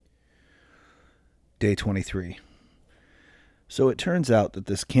Day 23. So it turns out that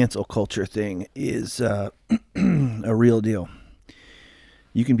this cancel culture thing is a real deal.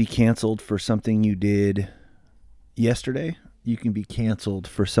 You can be canceled for something you did yesterday. You can be canceled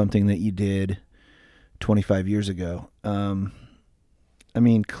for something that you did 25 years ago.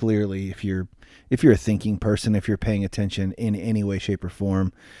 Clearly, if you're a thinking person, if you're paying attention in any way, shape, or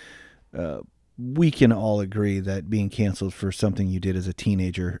form, we can all agree that being canceled for something you did as a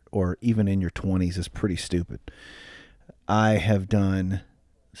teenager or even in your 20s is pretty stupid. I have done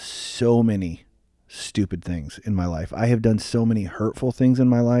so many stupid things in my life. I have done so many hurtful things in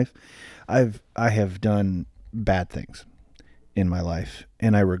my life. I have done bad things in my life,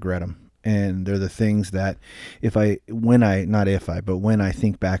 and I regret them. And they're the things that when I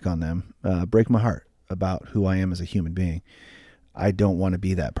think back on them, break my heart about who I am as a human being. I don't want to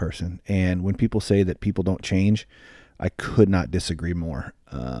be that person. And when people say that people don't change, I could not disagree more.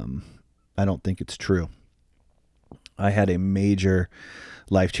 I don't think it's true. I had a major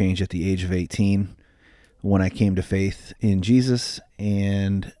life change at the age of 18 when I came to faith in Jesus,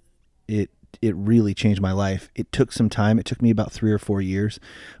 and it really changed my life. It took some time. It took me about 3 or 4 years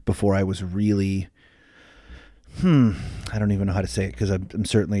before I was really, I don't even know how to say it, because I'm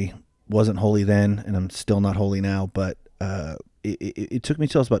certainly wasn't holy then, and I'm still not holy now, but it took me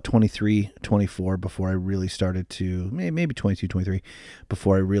till I was about 23, 24 before I really started to, maybe 22, 23,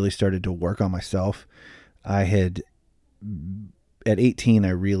 before I really started to work on myself. At 18, I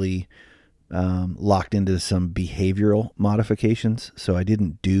really locked into some behavioral modifications. So I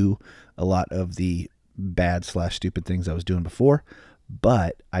didn't do a lot of the bad/stupid things I was doing before,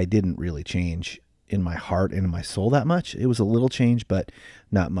 but I didn't really change in my heart and in my soul that much. It was a little change, but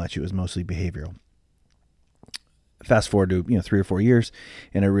not much. It was mostly behavioral. Fast forward to 3 or 4 years,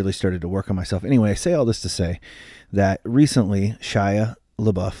 and I really started to work on myself. Anyway, I say all this to say that recently Shia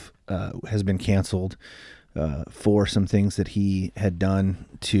LaBeouf has been canceled for some things that he had done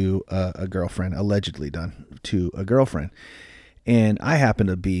to a girlfriend, allegedly done to a girlfriend. And I happen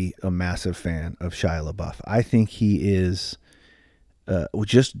to be a massive fan of Shia LaBeouf. I think he is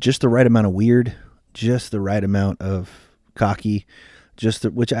just the right amount of weird, just the right amount of cocky,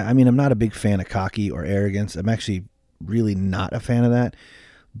 I'm not a big fan of cocky or arrogance. I'm actually really not a fan of that.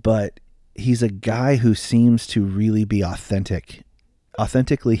 But he's a guy who seems to really be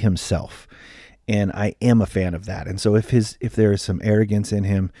authentically himself. And I am a fan of that. And so if there is some arrogance in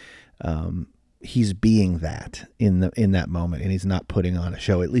him, he's being that in that moment, and he's not putting on a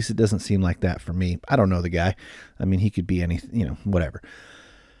show. At least it doesn't seem like that for me. I don't know the guy. I mean, he could be anything, whatever.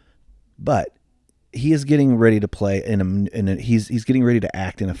 But he is getting ready to play he's getting ready to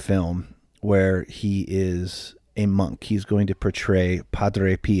act in a film where he is a monk. He's going to portray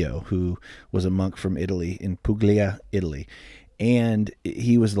Padre Pio, who was a monk from Italy, in Puglia, Italy. And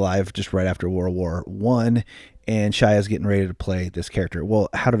he was alive just right after World War I, and Shia's getting ready to play this character. Well,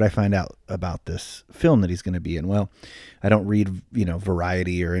 how did I find out about this film that he's going to be in? Well, I don't read,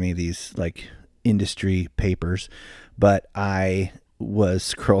 Variety or any of these like industry papers, but I was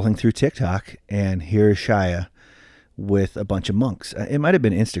scrolling through TikTok, and here's Shia with a bunch of monks. It might have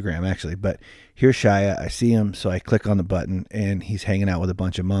been Instagram actually, but here's Shia. I see him, so I click on the button, and he's hanging out with a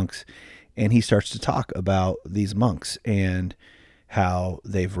bunch of monks. And he starts to talk about these monks and how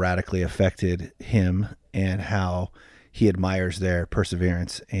they've radically affected him, and how he admires their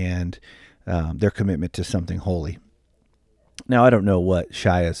perseverance and their commitment to something holy. Now, I don't know what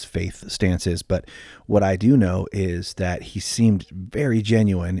Shia's faith stance is, but what I do know is that he seemed very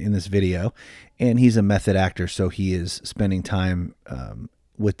genuine in this video, and he's a method actor, so he is spending time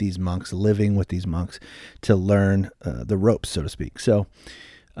with these monks, living with these monks to learn the ropes, so to speak. So,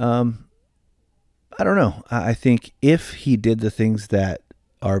 I don't know. I think if he did the things that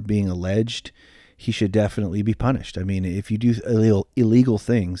are being alleged, he should definitely be punished. I mean, if you do illegal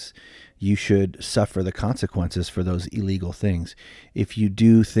things, you should suffer the consequences for those illegal things. If you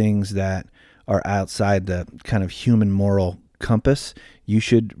do things that are outside the kind of human moral compass, you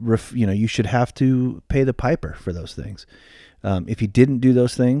should have to pay the piper for those things. If he didn't do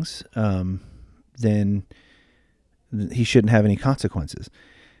those things, then he shouldn't have any consequences.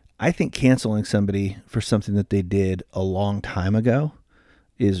 I think canceling somebody for something that they did a long time ago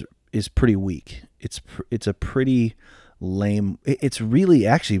is pretty weak. It's a pretty lame. It's really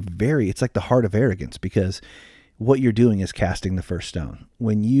actually it's like the heart of arrogance, because what you're doing is casting the first stone.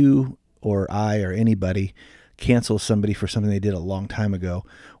 When you or I or anybody cancels somebody for something they did a long time ago,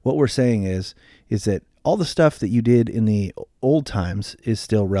 what we're saying is that all the stuff that you did in the old times is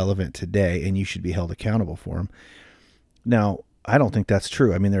still relevant today, and you should be held accountable for them. Now, I don't think that's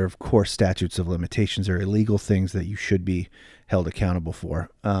true. I mean, there are, of course, statutes of limitations or illegal things that you should be held accountable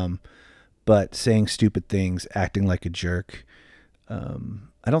for. but saying stupid things, acting like a jerk,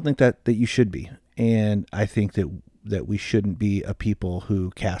 I don't think that you should be. And I think that we shouldn't be a people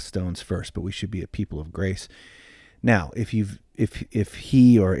who cast stones first, but we should be a people of grace. Now, if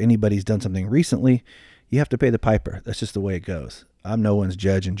he or anybody's done something recently, you have to pay the piper. That's just the way it goes. I'm no one's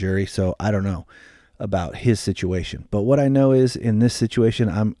judge and jury, so I don't know about his situation. But what I know is, in this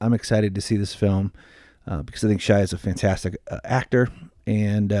situation, I'm excited to see this film because I think Shia is a fantastic actor,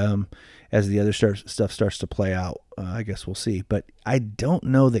 and as the other stuff starts to play out, I guess we'll see. But I don't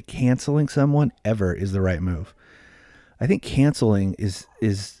know that canceling someone ever is the right move. I think canceling is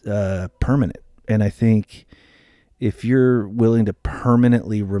permanent, and I think if you're willing to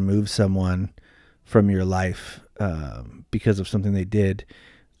permanently remove someone from your life because of something they did,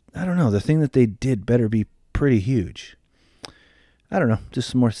 I don't know, the thing that they did better be pretty huge. I don't know, just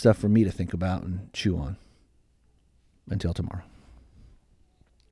some more stuff for me to think about and chew on. Until tomorrow.